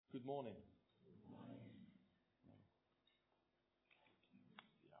morning.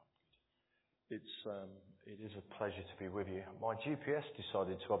 It is a pleasure to be with you. My GPS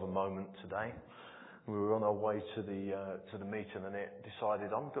decided to have a moment today. We were on our way to the meeting, and it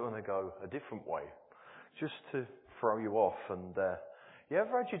decided I'm going to go a different way, just to throw you off. And you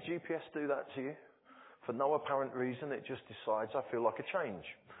ever had your GPS do that to you? For no apparent reason, it just decides, I feel like a change.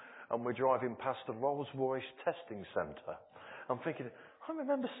 And we're driving past the Rolls-Royce testing centre. I'm thinking, I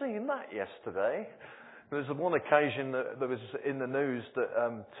remember seeing that yesterday. There was one occasion that there was in the news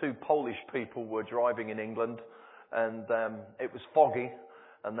that two Polish people were driving in England, and it was foggy,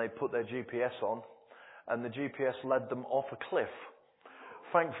 and they put their GPS on, and the GPS led them off a cliff.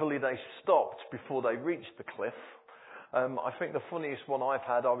 Thankfully, they stopped before they reached the cliff. I think the funniest one I've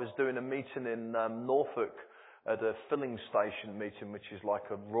had, I was doing a meeting in Norfolk at a filling station meeting, which is like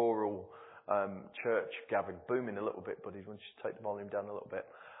a rural church gathering. Booming a little bit, buddy. Why don't you take the volume down a little bit?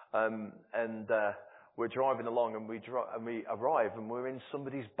 We're driving along, and we arrive, and we're in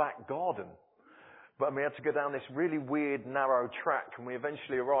somebody's back garden. But we had to go down this really weird, narrow track, and we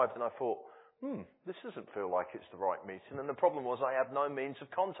eventually arrived, and I thought, this doesn't feel like it's the right meeting. And the problem was I had no means of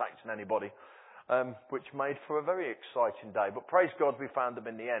contacting anybody, which made for a very exciting day. But praise God, we found them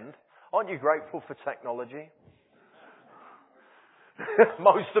in the end. Aren't you grateful for technology?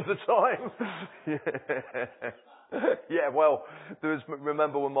 Most of the time. Yeah, well,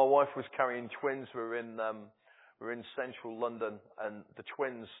 remember when my wife was carrying twins, we were in central London, and the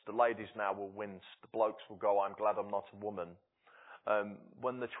twins, the ladies now will win, the blokes will go, I'm glad I'm not a woman.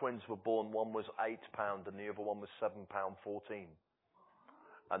 When the twins were born, one was £8 and the other one was £7.14.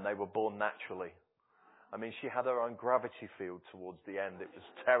 And they were born naturally. I mean, she had her own gravity field towards the end. It was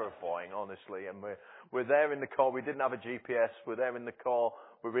terrifying, honestly. And we're there in the car. We didn't have a GPS. We're there in the car.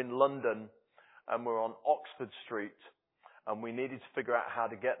 We're in London, and we're on Oxford Street, and we needed to figure out how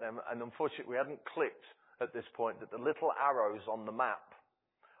to get them. And unfortunately, we hadn't clicked at this point that the little arrows on the map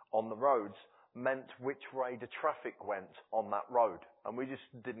on the roads meant which way the traffic went on that road. And we just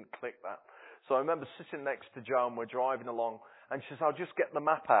didn't click that. So I remember sitting next to Jo, and we're driving along, and she says, I'll just get the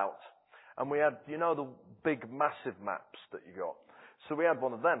map out. And we had, the big, massive maps that you got. So we had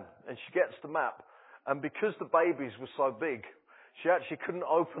one of them. And she gets the map. And because the babies were so big, she actually couldn't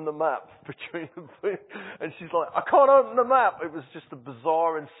open the map between them. And she's like, I can't open the map. It was just a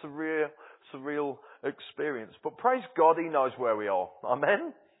bizarre and surreal experience. But praise God, He knows where we are.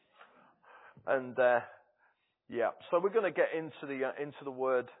 Amen? And, so we're going to get into the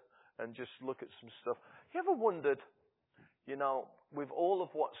Word and just look at some stuff. You ever wondered, with all of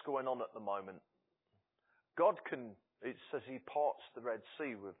what's going on at the moment, God it says He parts the Red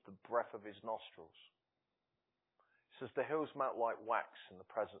Sea with the breath of His nostrils. It says the hills melt like wax in the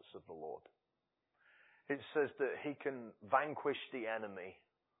presence of the Lord. It says that He can vanquish the enemy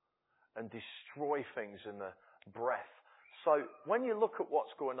and destroy things in the breath. So when you look at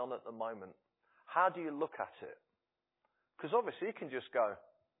what's going on at the moment, how do you look at it? Because obviously you can just go,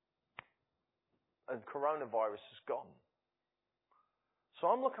 and coronavirus is gone. So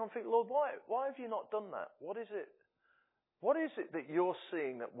I'm thinking, Lord, why have you not done that? What is it that you're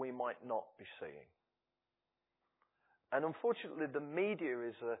seeing that we might not be seeing? And unfortunately, the media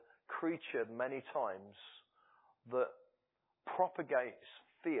is a creature many times that propagates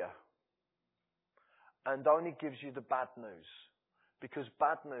fear and only gives you the bad news, because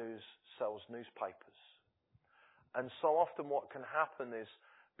bad news sells newspapers. And so often what can happen is,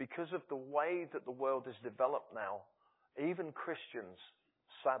 because of the way that the world is developed now, even Christians,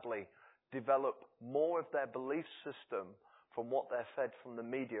 sadly, develop more of their belief system from what they're fed from the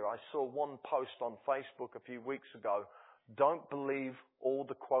media. I saw one post on Facebook a few weeks ago, don't believe all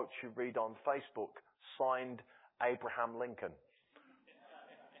the quotes you read on Facebook, signed Abraham Lincoln.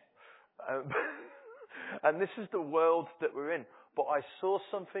 And this is the world that we're in. But I saw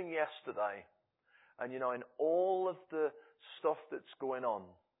something yesterday, and in all of the stuff that's going on,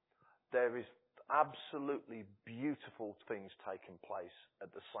 there is absolutely beautiful things taking place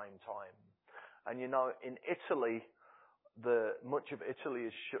at the same time. And in Italy, much of Italy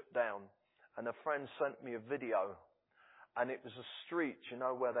is shut down. And a friend sent me a video, and it was a street,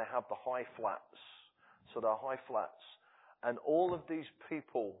 where they have the high flats. So they're high flats. And all of these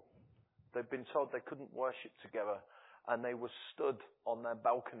people, they've been told they couldn't worship together, and they were stood on their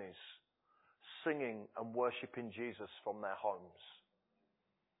balconies, singing and worshiping Jesus from their homes.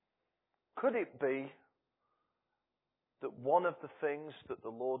 Could it be that one of the things that the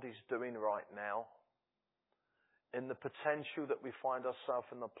Lord is doing right now, in the potential that we find ourselves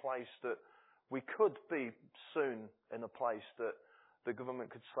in a place that we could be soon in a place that the government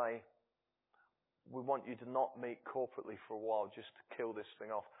could say, we want you to not meet corporately for a while just to kill this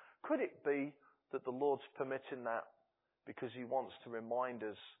thing off. Could it be that the Lord's permitting that because He wants to remind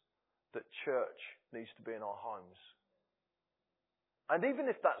us that church needs to be in our homes? And even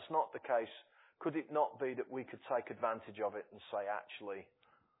if that's not the case, could it not be that we could take advantage of it and say, actually,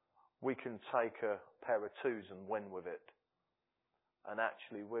 we can take a pair of twos and win with it? And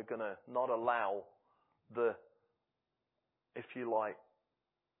actually, we're going to not allow the, if you like,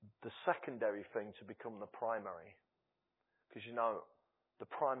 the secondary thing to become the primary. Because the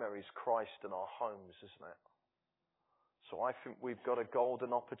primary is Christ in our homes, isn't it? So I think we've got a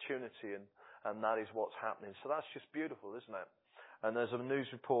golden opportunity, and that is what's happening. So that's just beautiful, isn't it? And there's a news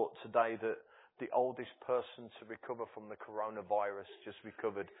report today that the oldest person to recover from the coronavirus just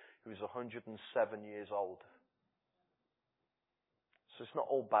recovered. He was 107 years old. So it's not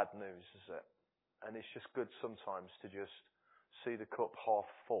all bad news, is it? And it's just good sometimes to just see the cup half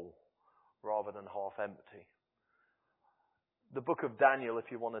full rather than half empty. The book of Daniel, if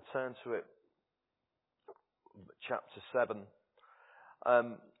you want to turn to it, chapter 7.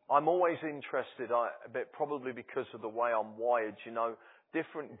 I'm always interested, but probably because of the way I'm wired,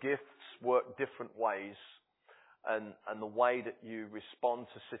 different gifts work different ways. And the way that you respond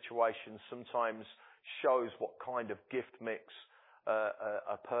to situations sometimes shows what kind of gift mix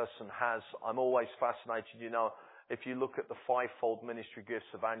a person has. I'm always fascinated, if you look at the fivefold ministry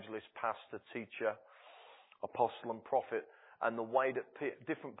gifts, evangelist, pastor, teacher, apostle and prophet, and the way that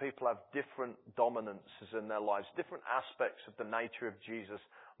different people have different dominances in their lives, different aspects of the nature of Jesus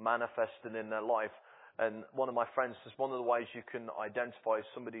manifesting in their life. And one of my friends says one of the ways you can identify if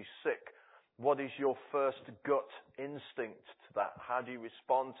somebody's sick, what is your first gut instinct to that? How do you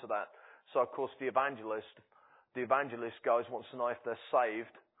respond to that? So, of course, the evangelist goes, wants to know if they're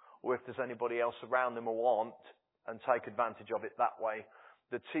saved or if there's anybody else around them who aren't, and take advantage of it that way.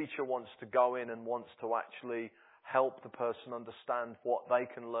 The teacher wants to go in and wants to actually help the person understand what they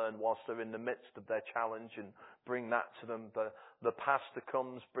can learn whilst they're in the midst of their challenge and bring that to them. The pastor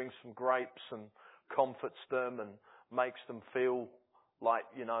comes, brings some grapes and comforts them and makes them feel like,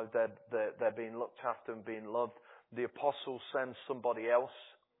 they're being looked after and being loved. The apostle sends somebody else.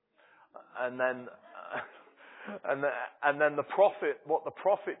 And then the prophet, what the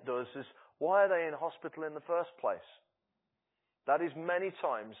prophet does is, why are they in hospital in the first place? That is many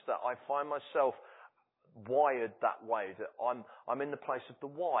times that I find myself wired that way, that I'm in the place of the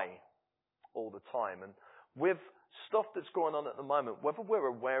why all the time. And with stuff that's going on at the moment, whether we're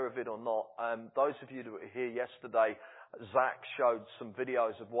aware of it or not, those of you that were here yesterday, Zach showed some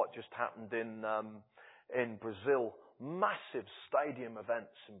videos of what just happened in Brazil. Massive stadium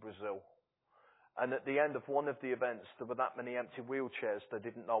events in Brazil. And at the end of one of the events, there were that many empty wheelchairs, they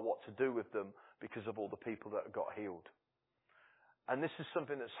didn't know what to do with them because of all the people that got healed. And this is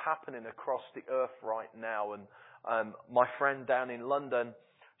something that's happening across the earth right now. And my friend down in London,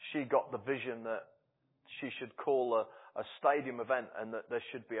 she got the vision that she should call a stadium event and that there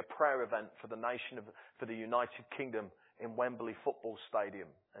should be a prayer event for the for the United Kingdom in Wembley Football Stadium.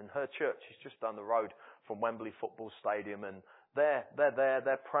 And her church is just down the road from Wembley Football Stadium. And they're there,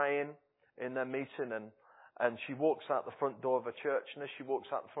 they're praying in their meeting. And she walks out the front door of a church. And as she walks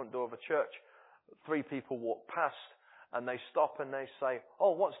out the front door of a church, 3 people walk past. And they stop and they say,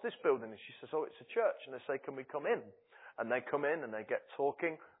 "Oh, what's this building?" And she says, "Oh, it's a church." And they say, "Can we come in?" And they come in and they get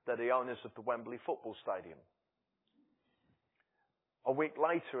talking. They're the owners of the Wembley Football Stadium. A week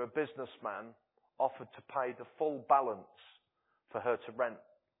later, a businessman offered to pay the full balance for her to rent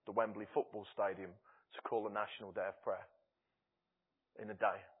the Wembley Football Stadium to call a national day of prayer in a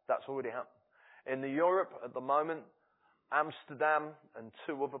day. That's already happened. In Europe at the moment, Amsterdam and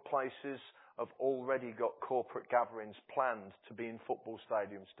 2 other places have already got corporate gatherings planned to be in football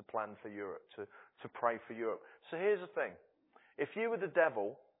stadiums to plan for Europe, to pray for Europe. So here's the thing. If you were the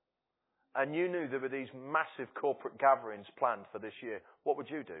devil and you knew there were these massive corporate gatherings planned for this year, what would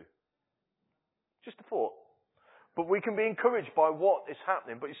you do? Just a thought. But we can be encouraged by what is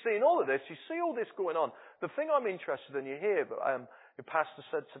happening. But you see, in all of this, you see all this going on. The thing I'm interested in, you hear, your pastor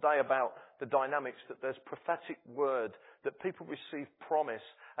said today about the dynamics, that there's prophetic word, that people receive promise.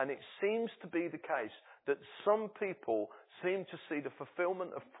 And it seems to be the case that some people seem to see the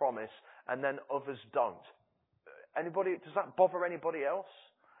fulfillment of promise and then others don't. Does that bother anybody else?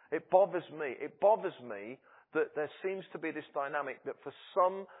 It bothers me. It bothers me that there seems to be this dynamic that for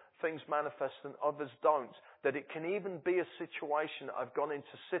some things manifest and others don't. That it can even be a situation. I've gone into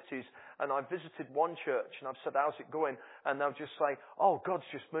cities and I've visited one church and I've said, "How's it going?" And they'll just say, "Oh, God's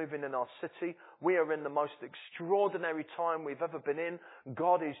just moving in our city. We are in the most extraordinary time we've ever been in.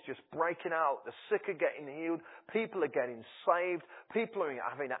 God is just breaking out. The sick are getting healed. People are getting saved. People are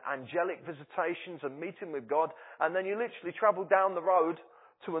having angelic visitations and meeting with God." And then you literally travel down the road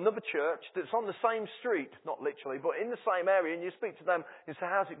to another church that's on the same street, not literally, but in the same area, and you speak to them, you say,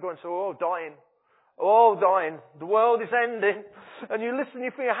 how's it going? So, oh, dying. Oh, dying. The world is ending. And you listen,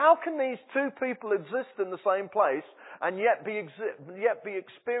 you think, how can these two people exist in the same place and yet be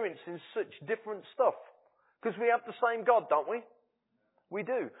experiencing such different stuff? Because we have the same God, don't we? We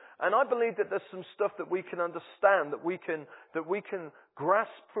do. And I believe that there's some stuff that we can understand, that we can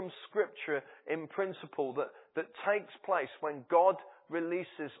grasp from Scripture in principle that takes place when God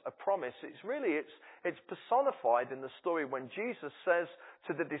releases a promise. It's personified in the story when Jesus says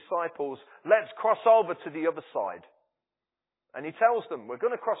to the disciples, let's cross over to the other side. And he tells them, we're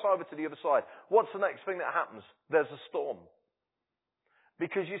going to cross over to the other side. What's the next thing that happens? There's a storm.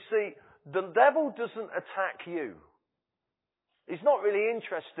 Because you see, the devil doesn't attack you. He's not really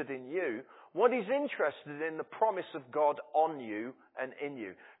interested in you. What he's interested in the promise of God on you and in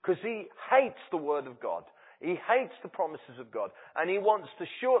you. Because he hates the Word of God. He hates the promises of God. And he wants to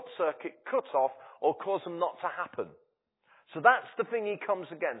short circuit, cut off, or cause them not to happen. So that's the thing he comes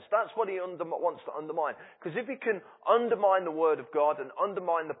against. That's what he wants to undermine. Because if he can undermine the Word of God and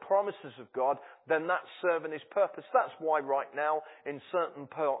undermine the promises of God, then that's serving his purpose. That's why right now, in certain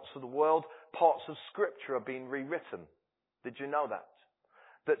parts of the world, parts of Scripture are being rewritten. Did you know that?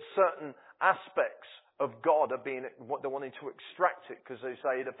 That certain aspects of God are being, they're wanting to extract it because they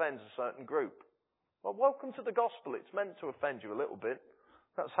say it offends a certain group. Well, welcome to the gospel. It's meant to offend you a little bit.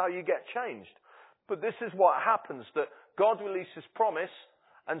 That's how you get changed. But this is what happens, that God releases promise,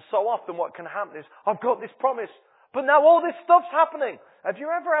 and so often what can happen is, I've got this promise, but now all this stuff's happening. Have you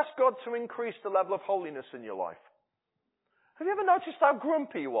ever asked God to increase the level of holiness in your life? Have you ever noticed how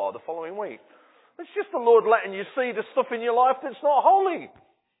grumpy you are the following week? It's just the Lord letting you see the stuff in your life that's not holy.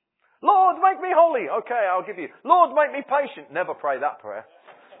 Lord, make me holy. Okay, I'll give you. Lord, make me patient. Never pray that prayer.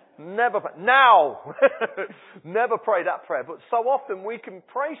 Never pray. Now! Never pray that prayer. But so often we can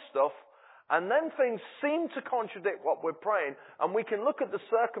pray stuff and then things seem to contradict what we're praying, and we can look at the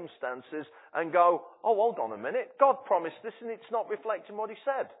circumstances and go, oh, hold on a minute. God promised this and it's not reflecting what he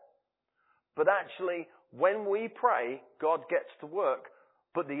said. But actually, when we pray, God gets to work,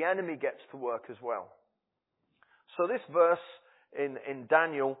 but the enemy gets to work as well. So this verse in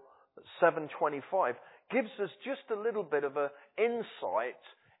Daniel 7:25 gives us just a little bit of an insight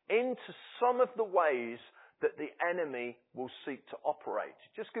into some of the ways that the enemy will seek to operate.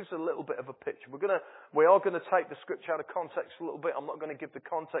 It just gives a little bit of a picture. We are going to take the scripture out of context a little bit. I'm not going to give the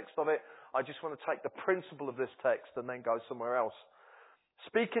context of it. I just want to take the principle of this text and then go somewhere else.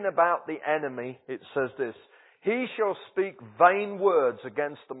 Speaking about the enemy, it says this: he shall speak vain words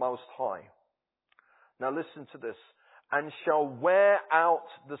against the Most High. Now listen to this. And shall wear out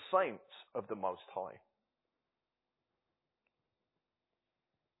the saints of the Most High.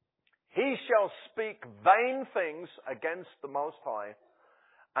 He shall speak vain things against the Most High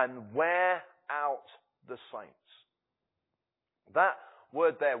and wear out the saints. That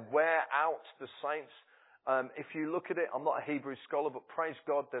word there, wear out the saints, if you look at it, I'm not a Hebrew scholar, but praise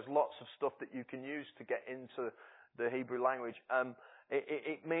God, there's lots of stuff that you can use to get into the Hebrew language.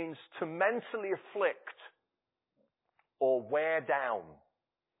 It means to mentally afflict or wear down.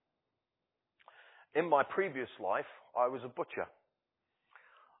 In my previous life, I was a butcher.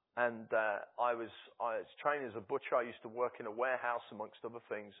 And I was trained as a butcher. I used to work in a warehouse, amongst other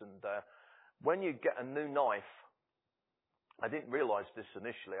things. And when you get a new knife, I didn't realize this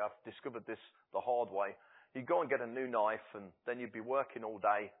initially. I've discovered this the hard way. You go and get a new knife, and then you'd be working all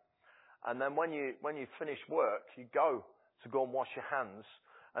day. And then when you finish work, you go and wash your hands.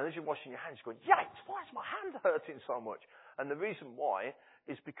 And as you're washing your hands, you're going, yikes, why is my hand hurting so much? And the reason why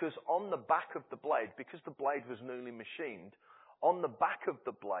is because on the back of the blade, because the blade was newly machined, on the back of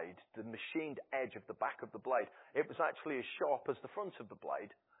the blade, the machined edge of the back of the blade, it was actually as sharp as the front of the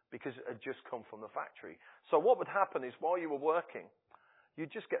blade because it had just come from the factory. So what would happen is while you were working,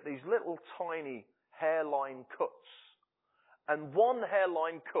 you'd just get these little tiny hairline cuts. And one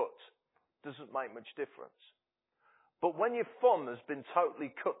hairline cut doesn't make much difference. But when your thumb has been totally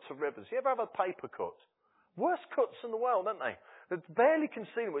cut to rivers, you ever have a paper cut? Worst cuts in the world, don't they? It's barely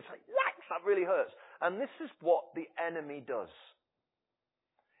concealable. It's like, yikes, that really hurts. And this is what the enemy does.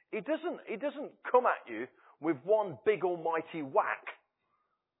 He doesn't come at you with one big almighty whack.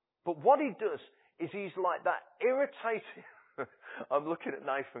 But what he does is he's like that irritating. I'm looking at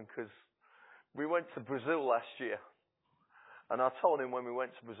Nathan because we went to Brazil last year. And I told him when we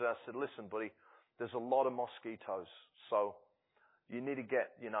went to Brazil, I said, listen, buddy, there's a lot of mosquitoes. So you need to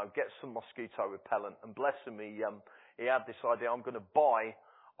get some mosquito repellent. And bless him, he had this idea. I'm going to buy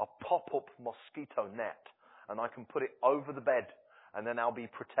a pop-up mosquito net. And I can put it over the bed. And then I'll be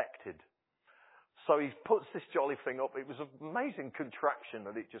protected. So he puts this jolly thing up. It was an amazing contraption,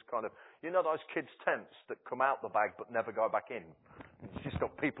 and it just kind of, you know those kids' tents that come out the bag but never go back in? It's just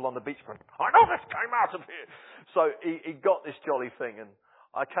got people on the beach going, I know this came out of here. So he got this jolly thing, and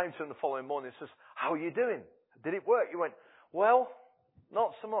I came to him the following morning and says, how are you doing? Did it work? He went, well,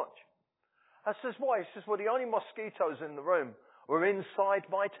 not so much. I says, why? He says, well, the only mosquitoes in the room were inside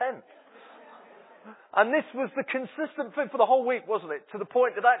my tent. And this was the consistent thing for the whole week, wasn't it? To the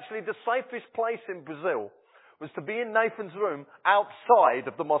point that actually the safest place in Brazil was to be in Nathan's room outside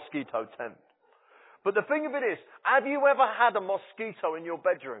of the mosquito tent. But the thing of it is, have you ever had a mosquito in your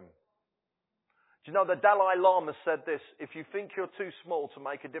bedroom? Do you know the Dalai Lama said this, if you think you're too small to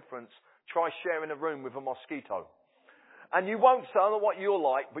make a difference, try sharing a room with a mosquito. And you won't, I don't know what you're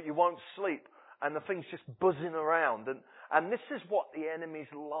like, but you won't sleep. And the thing's just buzzing around. And this is what the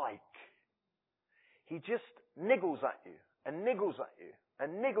enemy's like. He just niggles at you, and niggles at you,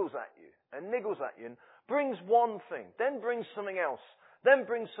 and niggles at you, and niggles at you, and brings one thing, then brings something else, then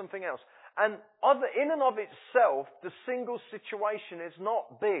brings something else. And in and of itself, the single situation is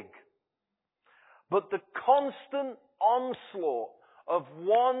not big. But the constant onslaught of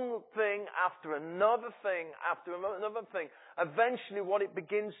one thing after another thing, after another thing, eventually what it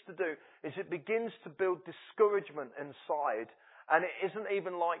begins to do is it begins to build discouragement inside. And it isn't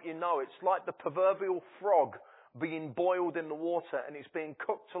even like you know. It's like the proverbial frog being boiled in the water and it's being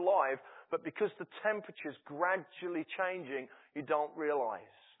cooked alive. But because the temperature's gradually changing, you don't realize.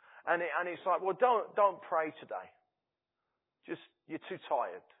 And it's like, well, don't pray today. Just, you're too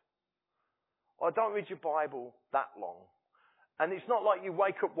tired. Or don't read your Bible that long. And it's not like you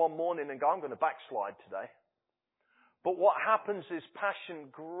wake up one morning and go, I'm going to backslide today. But what happens is passion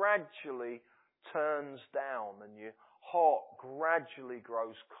gradually turns down and your heart gradually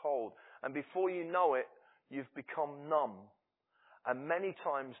grows cold. And before you know it, you've become numb. And many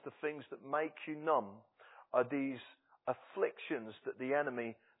times the things that make you numb are these afflictions that the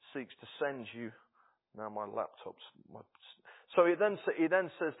enemy seeks to send you. Now my laptop's... So he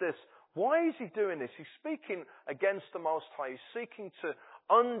then says this. Why is he doing this? He's speaking against the Most High. He's seeking to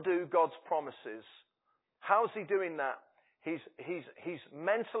undo God's promises. How's he doing that? He's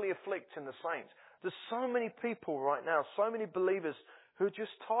mentally afflicting the saints. There's so many people right now, so many believers who are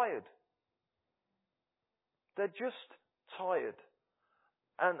just tired. They're just tired.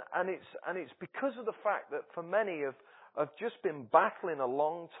 And it's because of the fact that for many have just been battling a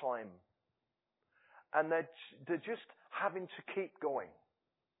long time. And they're just having to keep going.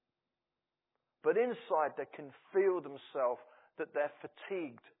 But inside they can feel themselves that they're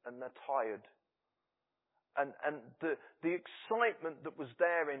fatigued and they're tired. And the excitement that was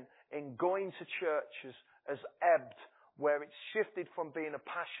there in going to church has ebbed, where it's shifted from being a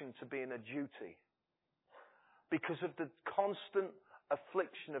passion to being a duty. Because of the constant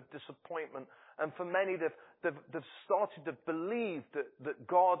affliction of disappointment. And for many, they've started to believe that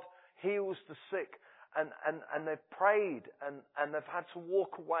God heals the sick. And they've prayed and they've had to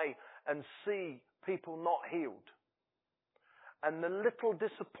walk away and see people not healed. And the little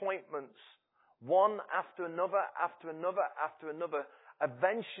disappointments, one after another, after another, after another,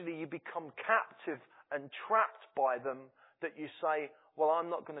 eventually you become captive and trapped by them, that you say, well, I'm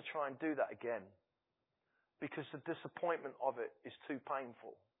not going to try and do that again. Because the disappointment of it is too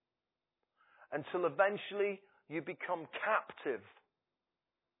painful. Until eventually you become captive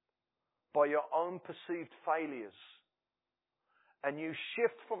by your own perceived failures. And you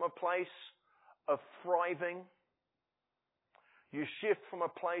shift from a place of thriving. You shift from a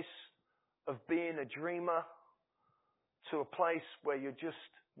place of being a dreamer to a place where you're just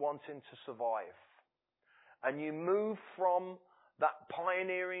wanting to survive. And you move from that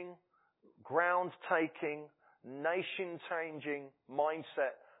pioneering, ground-taking, nation-changing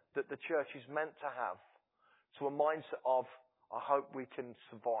mindset that the church is meant to have to a mindset of, I hope we can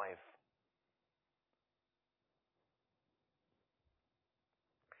survive.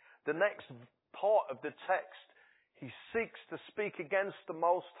 The next part of the text, he seeks to speak against the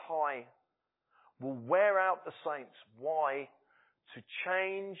Most High, will wear out the saints. Why? To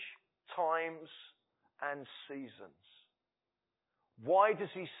change times and seasons. Why does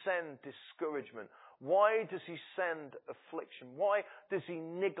he send discouragement? Why does he send affliction? Why does he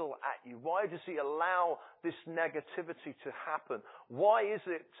niggle at you? Why does he allow this negativity to happen? Why is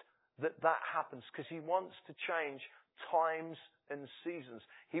it that happens? Because he wants to change times and seasons.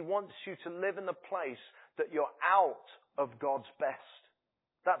 He wants you to live in a place that you're out of God's best.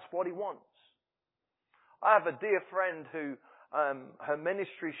 That's what he wants. I have a dear friend who, her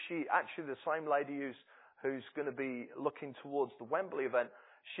ministry, actually the same lady who's going to be looking towards the Wembley event,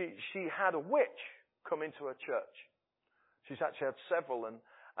 she had a witch come into her church. She's actually had several, and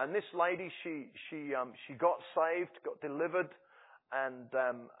And this lady, she got saved, got delivered, and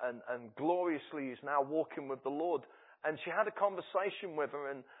gloriously is now walking with the Lord. And she had a conversation with her,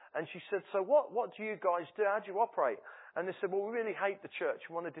 and she said, so what do you guys do? How do you operate? And they said, well, we really hate the church.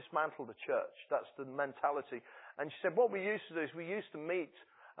 We want to dismantle the church. That's the mentality. And she said, what we used to do is we used to meet,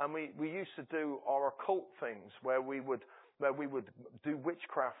 and we used to do our occult things where we would do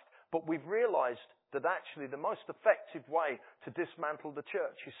witchcraft. But we've realized that actually the most effective way to dismantle the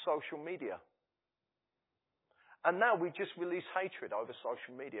church is social media. And now we just release hatred over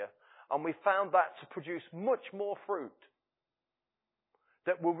social media. And we found that to produce much more fruit.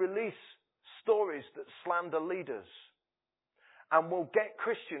 That will release stories that slander leaders. And will get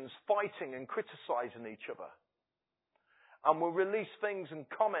Christians fighting and criticizing each other. And will release things and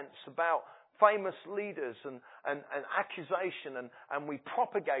comments about famous leaders and accusation, and we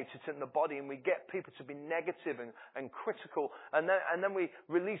propagate it in the body, and we get people to be negative and critical, and then we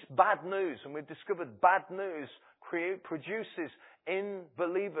release bad news, and we've discovered bad news produces in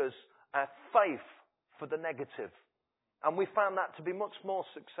believers a faith for the negative, and we found that to be much more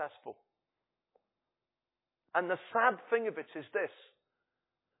successful. And the sad thing of it is this,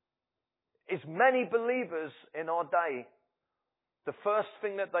 is many believers in our day, the first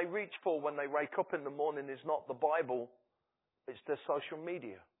thing that they reach for when they wake up in the morning is not the Bible, it's their social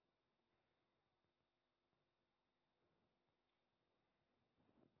media.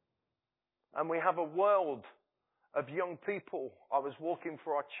 And we have a world of young people. I was walking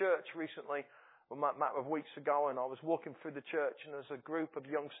through our church recently, a matter of weeks ago, and I was walking through the church, and there's a group of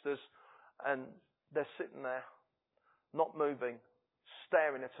youngsters, and they're sitting there, not moving,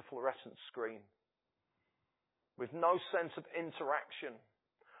 staring at a fluorescent screen. With no sense of interaction,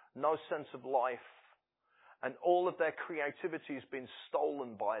 no sense of life, and all of their creativity has been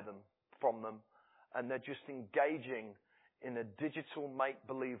stolen from them, and they're just engaging in a digital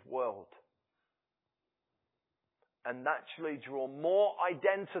make-believe world. And naturally draw more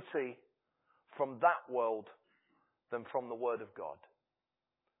identity from that world than from the Word of God.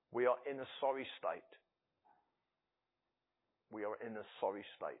 We are in a sorry state. We are in a sorry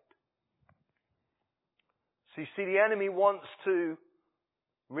state. So you see, the enemy wants to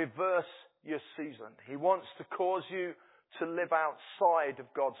reverse your season. He wants to cause you to live outside of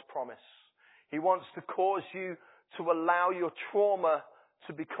God's promise. He wants to cause you to allow your trauma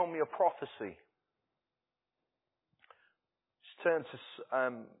to become your prophecy. Just turn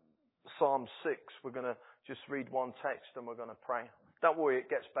to Psalm 6. We're going to just read one text and we're going to pray. Don't worry, it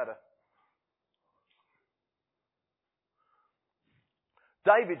gets better.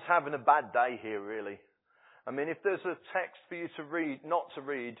 David's having a bad day here, really. I mean, if there's a text for you to read, not to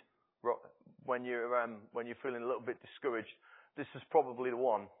read, when you're feeling a little bit discouraged, this is probably the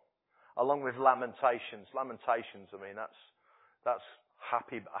one, along with Lamentations. Lamentations, I mean, that's a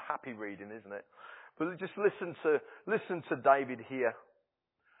happy reading, isn't it? But just listen to David here.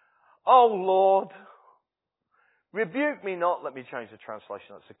 Oh Lord, rebuke me not. Let me change the translation.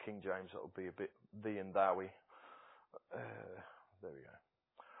 That's the King James. That'll be a bit thee and thou-y. There we go.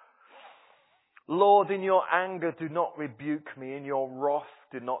 Lord, in your anger, do not rebuke me. In your wrath,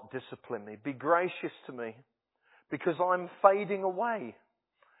 do not discipline me. Be gracious to me, because I'm fading away.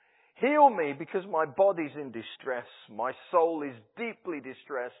 Heal me, because my body's in distress. My soul is deeply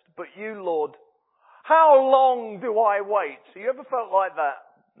distressed. But you, Lord, how long do I wait? Have you ever felt like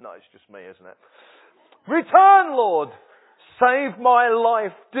that? No, it's just me, isn't it? Return, Lord. Save my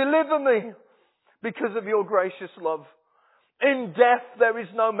life. Deliver me, because of your gracious love. In death, there is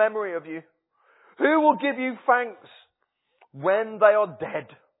no memory of you. Who will give you thanks when they are dead?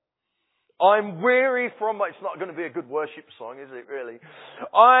 I'm weary from it's not going to be a good worship song, is it really?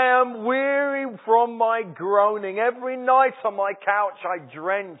 I am weary from my groaning. Every night on my couch I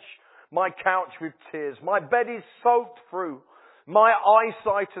drench my couch with tears. My bed is soaked through. My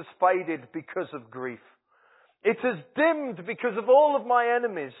eyesight has faded because of grief. It has dimmed because of all of my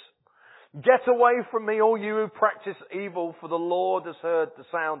enemies. Get away from me, all you who practice evil, for the Lord has heard the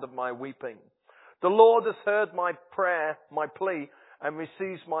sound of my weeping. The Lord has heard my prayer, my plea, and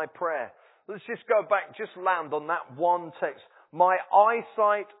receives my prayer. Let's just go back, just land on that one text. My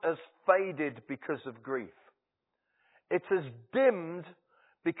eyesight has faded because of grief. It has dimmed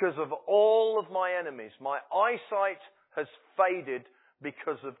because of all of my enemies. My eyesight has faded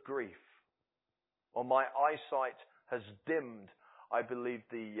because of grief. Or my eyesight has dimmed, I believe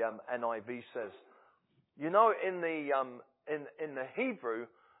the NIV says. You know, in the Hebrew,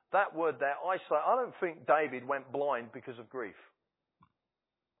 that word there, eyesight, I don't think David went blind because of grief.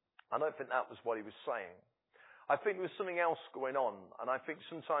 I don't think that was what he was saying. I think there was something else going on. And I think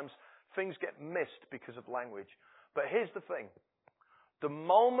sometimes things get missed because of language. But here's the thing. The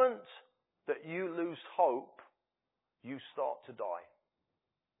moment that you lose hope, you start to die.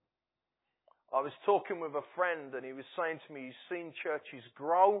 I was talking with a friend and he was saying to me, he's seen churches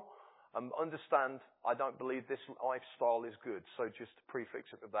grow. Understand, I don't believe this lifestyle is good, so just to prefix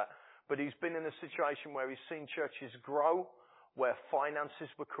it with that. But he's been in a situation where he's seen churches grow where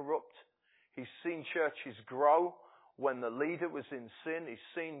finances were corrupt. He's seen churches grow when the leader was in sin. He's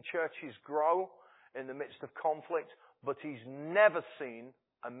seen churches grow in the midst of conflict, but he's never seen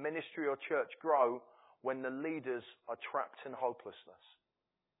a ministry or church grow when the leaders are trapped in hopelessness.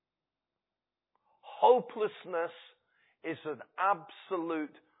 Hopelessness is an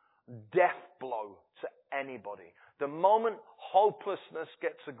absolute death blow to anybody. The moment hopelessness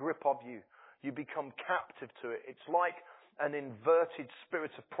gets a grip of you, you become captive to it. It's like an inverted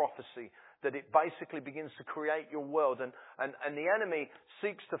spirit of prophecy, that it basically begins to create your world. And the enemy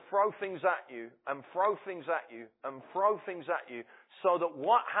seeks to throw things at you and throw things at you and throw things at you, so that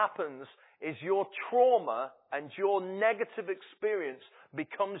what happens is your trauma and your negative experience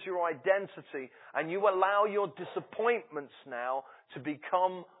becomes your identity, and you allow your disappointments now to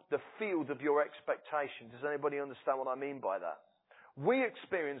become the field of your expectation. Does anybody understand what I mean by that? We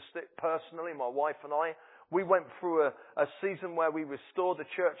experienced it personally, my wife and I. We went through a season where we restored the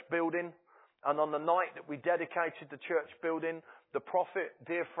church building, and on the night that we dedicated the church building, the prophet,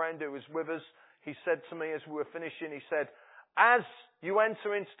 dear friend who was with us, he said to me as we were finishing, he said, as you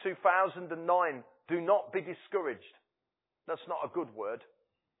enter into 2009, do not be discouraged. That's not a good word.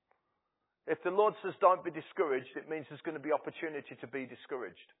 If the Lord says don't be discouraged, it means there's going to be opportunity to be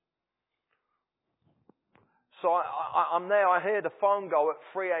discouraged. So I'm there, I hear the phone go at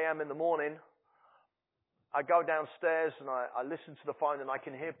 3 a.m. in the morning. I go downstairs and I listen to the phone and I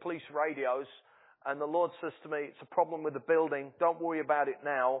can hear police radios. And the Lord says to me, it's a problem with the building. Don't worry about it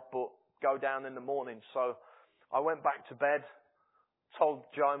now, but go down in the morning. So I went back to bed, told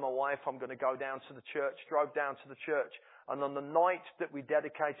Joe, my wife, I'm going to go down to the church, drove down to the church. And on the night that we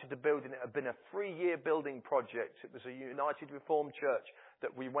dedicated the building, it had been a 3-year building project. It was a United Reformed Church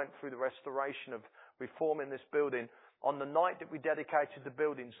that we went through the restoration of reforming this building. On the night that we dedicated the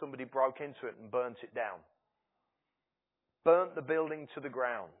building, somebody broke into it and burnt it down. Burnt the building to the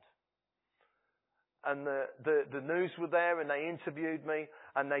ground. And the news were there and they interviewed me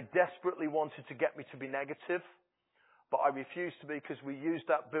and they desperately wanted to get me to be negative. But I refused to be, because we used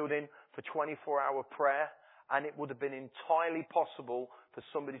that building for 24-hour prayer, and it would have been entirely possible for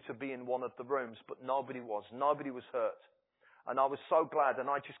somebody to be in one of the rooms, but nobody was. Nobody was hurt. And I was so glad, and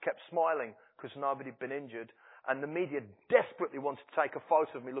I just kept smiling because nobody had been injured. And the media desperately wanted to take a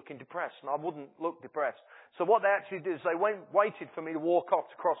photo of me looking depressed, and I wouldn't look depressed. So what they actually did is they waited for me to walk off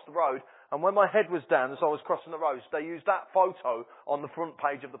to cross the road, and when my head was down as I was crossing the road, they used that photo on the front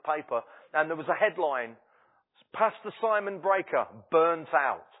page of the paper, and there was a headline, Pastor Simon Breaker, burnt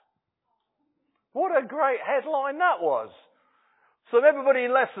out. What a great headline that was. So everybody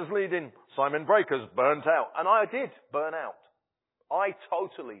in Leicester's leading, Simon Breaker's burnt out. And I did burn out. I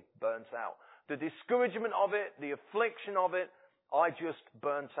totally burnt out. The discouragement of it, the affliction of it, I just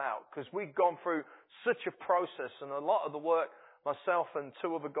burnt out. Because we'd gone through such a process, and a lot of the work, myself and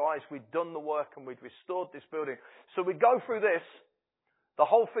 2 other guys, we'd done the work and we'd restored this building. So we'd go through this, the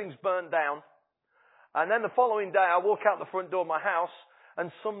whole thing's burnt down, and then the following day I walk out the front door of my house and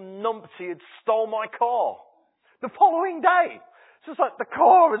some numpty had stole my car. The following day. So it's like the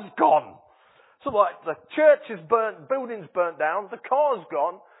car is gone. So like the church is burnt, building's burnt down, the car's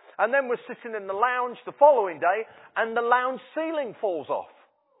gone, and then we're sitting in the lounge the following day and the lounge ceiling falls off.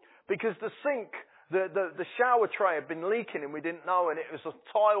 Because the sink, the shower tray had been leaking and we didn't know, and it was a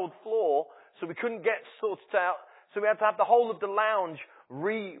tiled floor, so we couldn't get sorted out. So we had to have the whole of the lounge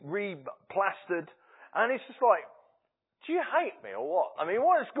re-plastered. And it's just like, do you hate me or what? I mean,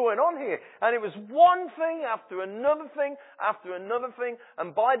 what is going on here? And it was one thing after another thing after another thing.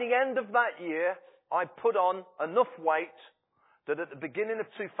 And by the end of that year, I put on enough weight that at the beginning of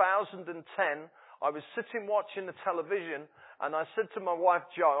 2010, I was sitting watching the television and I said to my wife,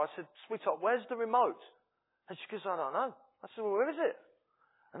 Jo, I said, sweetheart, where's the remote? And she goes, I don't know. I said, well, where is it?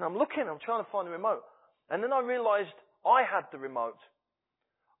 And I'm looking, I'm trying to find the remote. And then I realized I had the remote.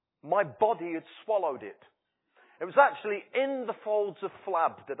 My body had swallowed it. It was actually in the folds of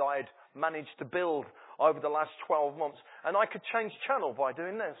flab that I had managed to build over the last 12 months. And I could change channel by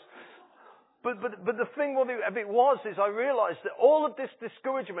doing this. But the thing of it was is I realized that all of this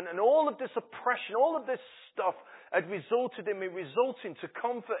discouragement and all of this oppression, all of this stuff had resulted in me resorting to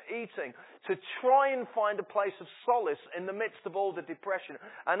comfort eating to try and find a place of solace in the midst of all the depression.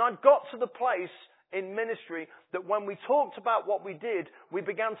 And I got to the place in ministry that when we talked about what we did, we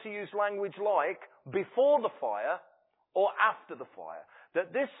began to use language like before the fire or after the fire.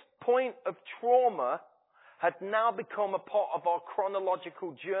 That this point of trauma had now become a part of our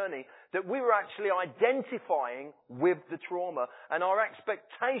chronological journey, that we were actually identifying with the trauma. And our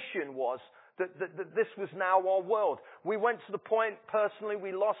expectation was that this was now our world. We went to the point, personally,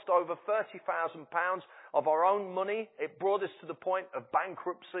 we lost over £30,000 of our own money. It brought us to the point of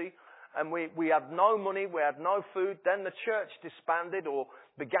bankruptcy. And we had no money, we had no food. Then the church disbanded or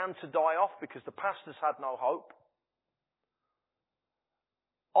began to die off because the pastors had no hope.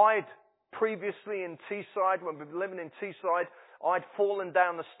 I'd previously in Teesside, when we were living in Teesside, I'd fallen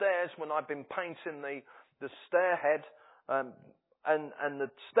down the stairs when I'd been painting the stairhead, and the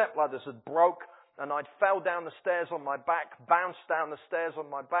step ladders had broke, and I'd fell down the stairs on my back, bounced down the stairs on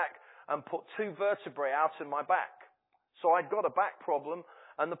my back, and put 2 vertebrae out in my back. So I'd got a back problem,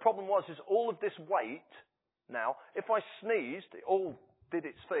 and the problem was all of this weight. Now, if I sneezed, it all did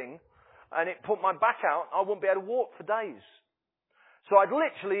its thing, and it put my back out, I wouldn't be able to walk for days. So I'd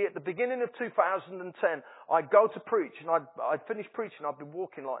literally, at the beginning of 2010, I'd go to preach, and I'd finish preaching, I'd be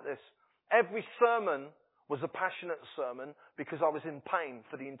walking like this. Every sermon was a passionate sermon because I was in pain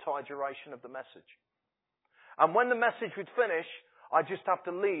for the entire duration of the message. And when the message would finish, I'd just have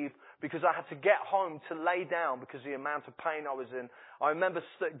to leave because I had to get home to lay down because of the amount of pain I was in. I remember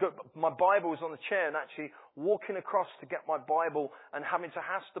my Bible was on the chair and actually walking across to get my Bible and having to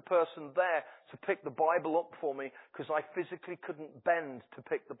ask the person there to pick the Bible up for me because I physically couldn't bend to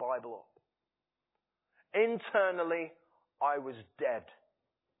pick the Bible up. Internally, I was dead.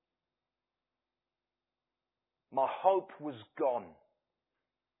 My hope was gone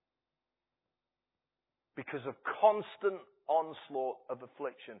because of constant onslaught of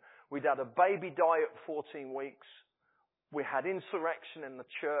affliction. We'd had a baby die at 14 weeks. We had insurrection in the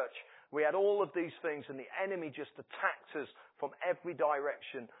church. We had all of these things, and the enemy just attacked us from every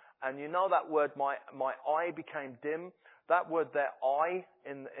direction. And you know that word, my eye became dim. That word there, eye,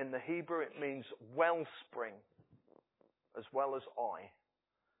 in the Hebrew, it means wellspring as well as eye.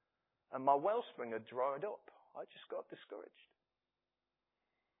 And my wellspring had dried up. I just got discouraged.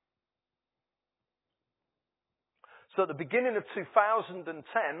 So at the beginning of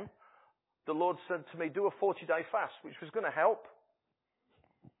 2010, the Lord said to me, do a 40-day fast, which was going to help.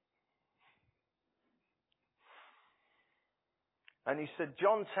 And he said,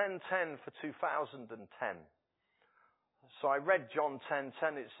 John 10:10 for 2010. So I read John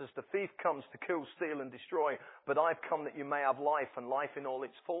 10:10. It says, the thief comes to kill, steal and destroy, but I've come that you may have life and life in all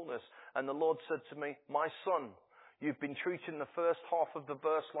its fullness. And the Lord said to me, my son, you've been treating the first half of the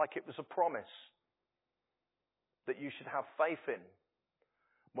verse like it was a promise that you should have faith in,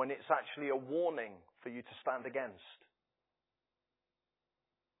 when it's actually a warning for you to stand against.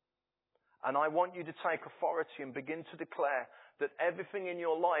 And I want you to take authority and begin to declare that everything in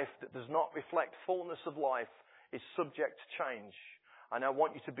your life that does not reflect fullness of life is subject to change. And I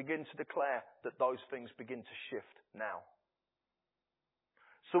want you to begin to declare that those things begin to shift now.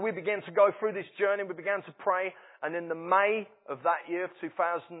 So we began to go through this journey, we began to pray, and in the May of that year, of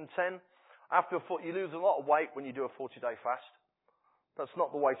 2010, after you lose a lot of weight when you do a 40-day fast. That's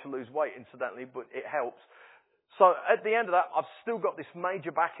not the way to lose weight, incidentally, but it helps. So at the end of that, I've still got this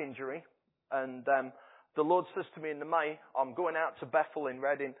major back injury. And the Lord says to me in the May, I'm going out to Bethel in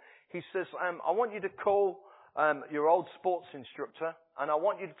Reading. He says, I want you to call your old sports instructor, and I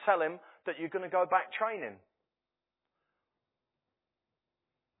want you to tell him that you're going to go back training.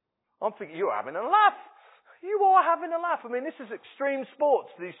 I'm thinking, you're having a laugh. You are having a laugh. I mean, this is extreme sports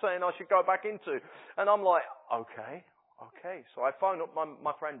that he's saying I should go back into. And I'm like, okay. So I phoned up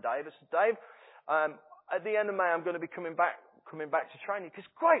my friend Dave. I said, Dave, at the end of May, I'm going to be coming back to training. He goes,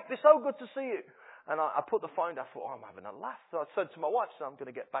 great, it's so good to see you. And I put the phone down. I thought, I'm having a laugh. So I said to my wife, I'm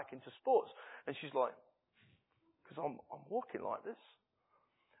going to get back into sports. And she's like, because I'm walking like this.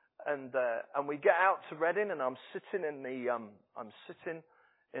 And we get out to Reading, and I'm sitting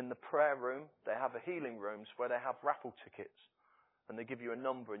in the prayer room. They have a healing rooms where they have raffle tickets, and they give you a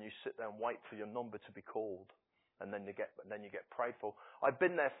number, and you sit there and wait for your number to be called, and then you get prayed for. I'd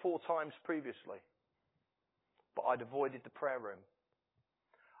been there 4 times previously, but I'd avoided the prayer room.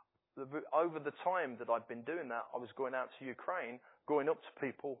 Over the time that I'd been doing that, I was going out to Ukraine, going up to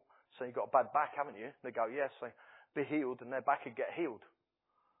people, saying, "You've got a bad back, haven't you?" They go, "Yes." Say, "Be healed," and their back would get healed,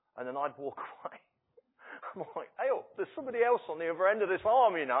 and then I'd walk away. I'm like, hey, there's somebody else on the other end of this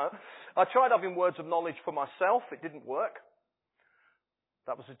arm, you know. I tried having words of knowledge for myself. It didn't work.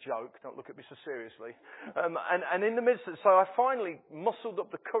 That was a joke. Don't look at me so seriously. And in the midst of it, so I finally muscled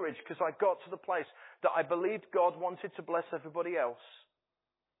up the courage because I got to the place that I believed God wanted to bless everybody else.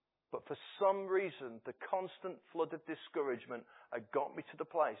 But for some reason, the constant flood of discouragement had got me to the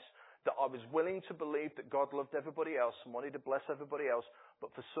place that I was willing to believe that God loved everybody else and wanted to bless everybody else,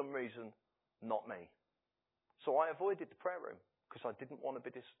 but for some reason, not me. So I avoided the prayer room because I didn't want to be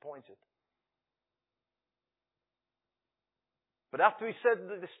disappointed. But after he said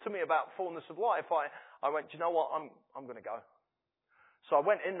this to me about fullness of life, I went, do you know what? I'm going to go. So I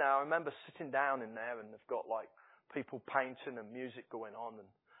went in there. I remember sitting down in there, and they've got like people painting and music going on.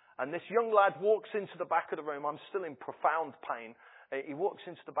 And this young lad walks into the back of the room. I'm still in profound pain. He walks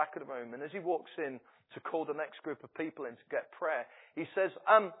into the back of the room, and as he walks in to call the next group of people in to get prayer, he says,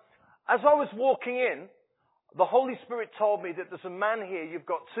 as I was walking in, the Holy Spirit told me that there's a man here. You've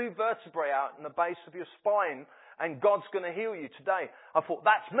got 2 vertebrae out in the base of your spine, and God's going to heal you today. I thought,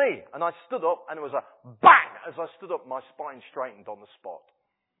 that's me. And I stood up, and it was a bang! As I stood up, my spine straightened on the spot.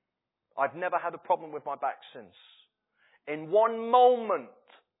 I've never had a problem with my back since. In one moment,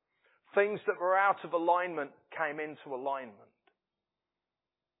 things that were out of alignment came into alignment.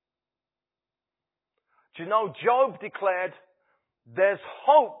 Do you know, Job declared, there's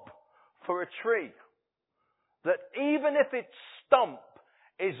hope for a tree. That even if its stump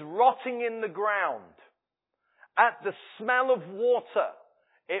is rotting in the ground, at the smell of water,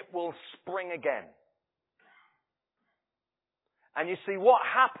 it will spring again. And you see, what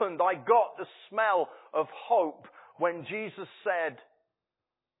happened, I got the smell of hope when Jesus said,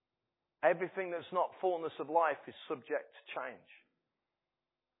 everything that's not fullness of life is subject to change.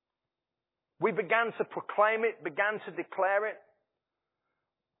 We began to proclaim it, began to declare it.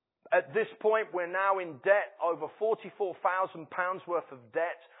 At this point, we're now in debt, over £44,000 worth of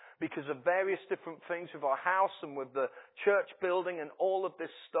debt, because of various different things with our house and with the church building and all of this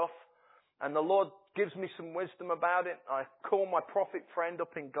stuff. And the Lord gives me some wisdom about it. I call my prophet friend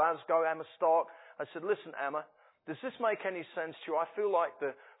up in Glasgow, Emma Stark. I said, listen, Emma, does this make any sense to you? I feel like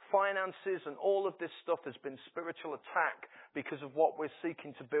the finances and all of this stuff has been spiritual attack because of what we're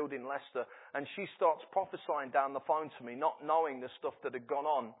seeking to build in Leicester. And she starts prophesying down the phone to me, not knowing the stuff that had gone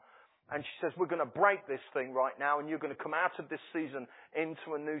on. And she says, we're going to break this thing right now, and you're going to come out of this season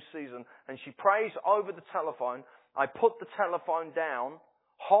into a new season. And she prays over the telephone. I put the telephone down.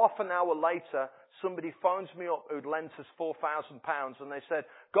 Half an hour later, somebody phones me up who'd lent us £4,000, and they said,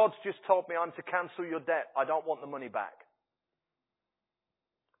 God's just told me I'm to cancel your debt. I don't want the money back.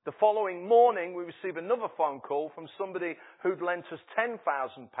 The following morning, we received another phone call from somebody who'd lent us £10,000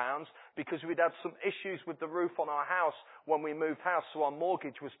 because we'd had some issues with the roof on our house when we moved house, so our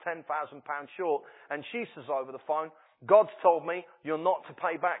mortgage was £10,000 short. And she says over the phone, God's told me you're not to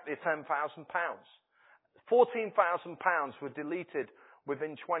pay back the £10,000. £14,000 were deleted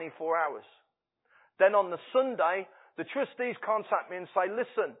within 24 hours. Then on the Sunday, the trustees contact me and say,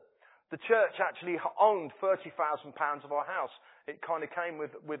 listen, the church actually owned £30,000 of our house. It kind of came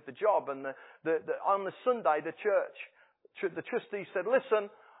with the job. And on the Sunday, the trustees said, listen,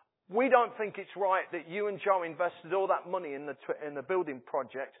 we don't think it's right that you and Joe invested all that money in the building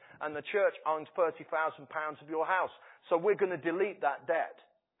project, and the church owns £30,000 of your house. So we're going to delete that debt.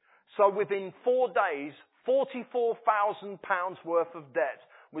 So within 4 days, £44,000 worth of debt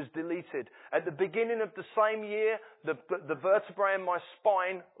was deleted. At the beginning of the same year, the vertebrae in my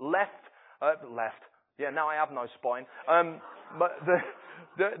spine left. Yeah, now I have no spine. But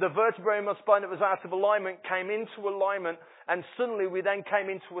the vertebrae in my spine that was out of alignment came into alignment, and suddenly we then came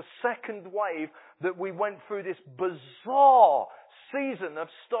into a second wave that we went through this bizarre season of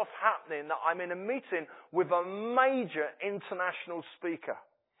stuff happening that I'm in a meeting with a major international speaker.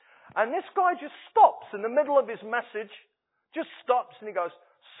 And this guy just stops in the middle of his message, just stops, and he goes,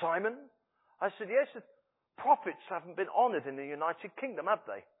 Simon? I said, yes, prophets haven't been honoured in the United Kingdom, have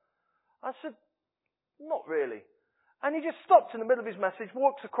they? I said, not really. And he just stopped in the middle of his message,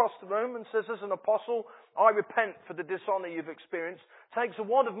 walks across the room and says, as an apostle, I repent for the dishonour you've experienced, takes a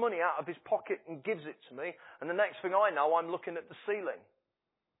wad of money out of his pocket and gives it to me. And the next thing I know, I'm looking at the ceiling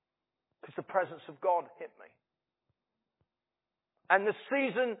because the presence of God hit me. And the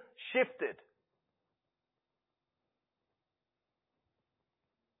season shifted.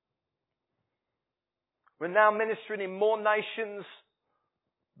 We're now ministering in more nations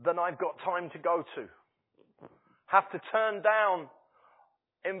than I've got time to go to. Have to turn down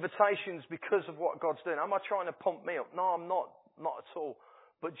invitations because of what God's doing. Am I trying to pump me up? No, I'm not. Not at all.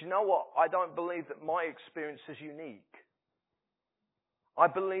 But do you know what? I don't believe that my experience is unique. I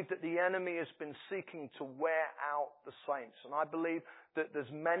believe that the enemy has been seeking to wear out the saints. And I believe that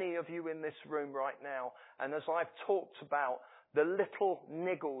there's many of you in this room right now. And as I've talked about the little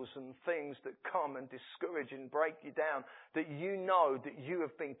niggles and things that come and discourage and break you down, that you know that you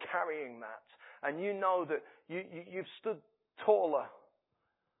have been carrying that. And you know that you've stood taller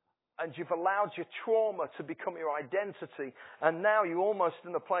and you've allowed your trauma to become your identity, and now you're almost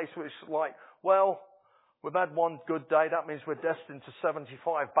in a place where it's like, well, we've had one good day, that means we're destined to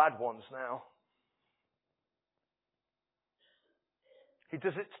 75 bad ones now. He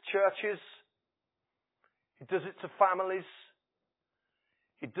does it to churches. He does it to families.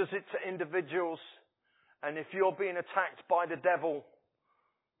 He does it to individuals. And if you're being attacked by the devil,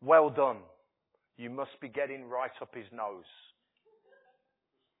 well done. You must be getting right up his nose.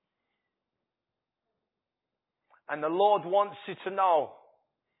 And the Lord wants you to know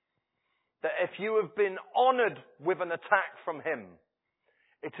that if you have been honored with an attack from him,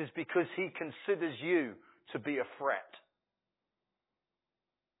 it is because he considers you to be a threat.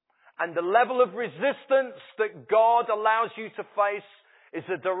 And the level of resistance that God allows you to face is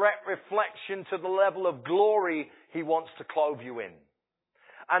a direct reflection to the level of glory he wants to clothe you in.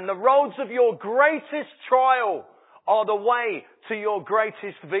 And the roads of your greatest trial are the way to your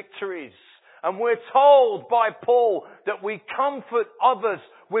greatest victories. And we're told by Paul that we comfort others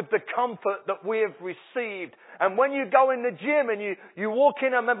with the comfort that we have received. And when you go in the gym and you walk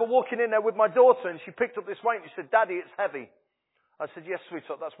in, I remember walking in there with my daughter and she picked up this weight and she said, "Daddy, it's heavy." I said, "Yes,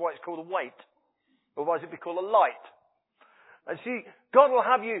 sweetheart, that's why it's called a weight. Otherwise it'd be called a light." And see, God will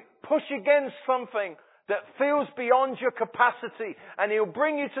have you push against something that feels beyond your capacity, and he'll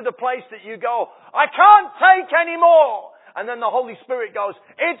bring you to the place that you go, "I can't take any more." And then the Holy Spirit goes,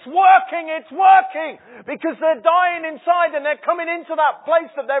 "It's working, because they're dying inside and they're coming into that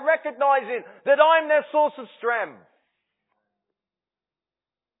place that they're recognizing that I'm their source of strength."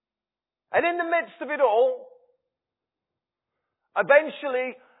 And in the midst of it all,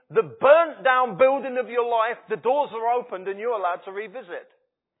 eventually, the burnt down building of your life, the doors are opened and you're allowed to revisit.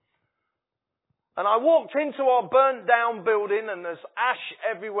 And I walked into our burnt down building and there's ash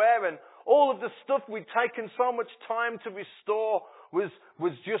everywhere and all of the stuff we'd taken so much time to restore was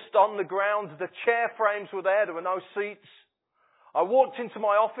just on the ground. The chair frames were there were no seats. I walked into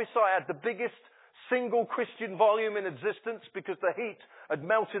my office, I had the biggest single Christian volume in existence because the heat had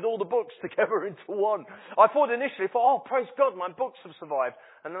melted all the books together into one. I thought initially, oh, praise God, my books have survived.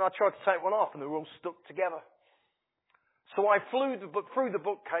 And then I tried to take one off and they were all stuck together. So I threw the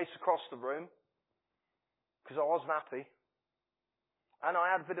bookcase across the room because I wasn't happy. And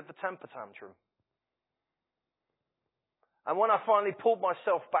I had a bit of a temper tantrum. And when I finally pulled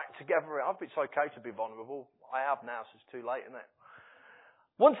myself back together, it's okay to be vulnerable. I have now, so it's too late, isn't it?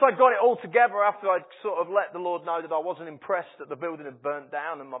 Once I got it all together, after I'd sort of let the Lord know that I wasn't impressed that the building had burnt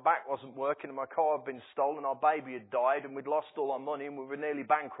down and my back wasn't working and my car had been stolen, our baby had died and we'd lost all our money and we were nearly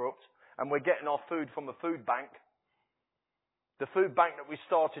bankrupt and we're getting our food from a food bank. The food bank that we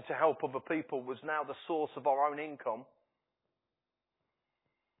started to help other people was now the source of our own income.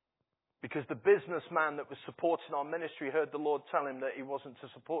 Because the businessman that was supporting our ministry heard the Lord tell him that he wasn't to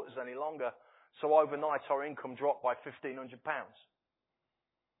support us any longer. So overnight our income dropped by £1,500.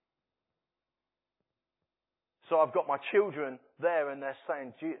 So I've got my children there and they're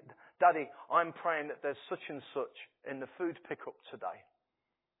saying, "Daddy, I'm praying that there's such and such in the food pickup today."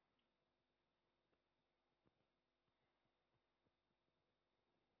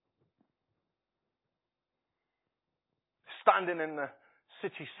 Standing in the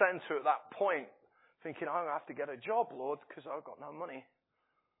city centre at that point, thinking, "I'm going to have to get a job, Lord, because I've got no money."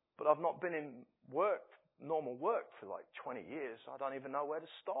 But I've not been in normal work for like 20 years. I don't even know where to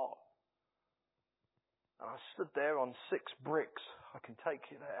start. And I stood there on 6 bricks. I can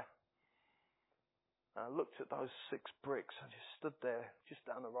take you there. And I looked at those 6 bricks. I just stood there, just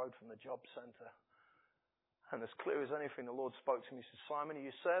down the road from the job centre. And as clear as anything, the Lord spoke to me. He said, "Simon, are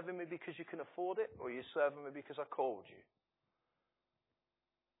you serving me because you can afford it? Or are you serving me because I called you?"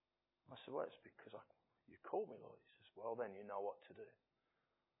 I said, "Well, it's because you called me, Lord." He says, "Well, then you know what to do."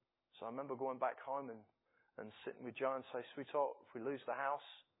 So I remember going back home and sitting with Joe and say, "Sweetheart, if we lose the house,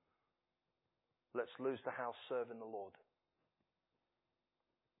 let's lose the house serving the Lord."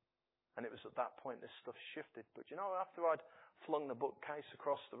 And it was at that point this stuff shifted. But you know, after I'd flung the bookcase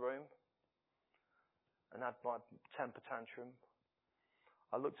across the room and had my temper tantrum,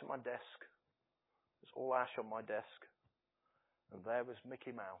 I looked at my desk. There's all ash on my desk. And there was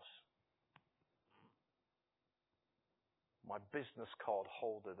Mickey Mouse. My business card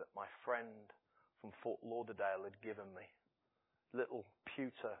holder that my friend from Fort Lauderdale had given me. Little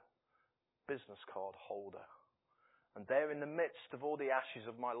pewter business card holder. And there in the midst of all the ashes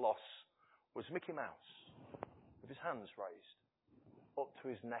of my loss was Mickey Mouse with his hands raised up to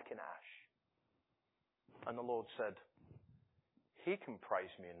his neck in ash. And the Lord said, "He can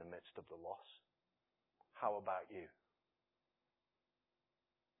praise me in the midst of the loss. How about you?"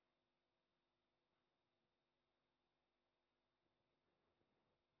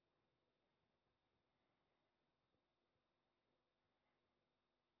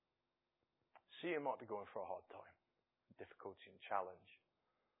 So you might be going through a hard time, difficulty and challenge.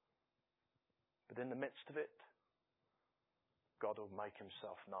 But in the midst of it, God will make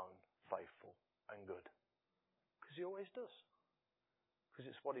himself known, faithful and good. Because he always does. Because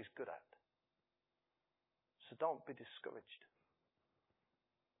it's what he's good at. So don't be discouraged.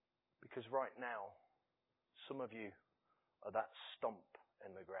 Because right now, some of you are that stump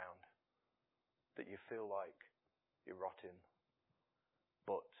in the ground that you feel like you're rotting.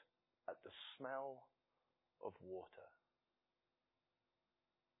 But at the smell of water,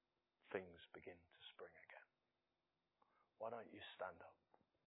 things begin to spring again. Why don't you stand up?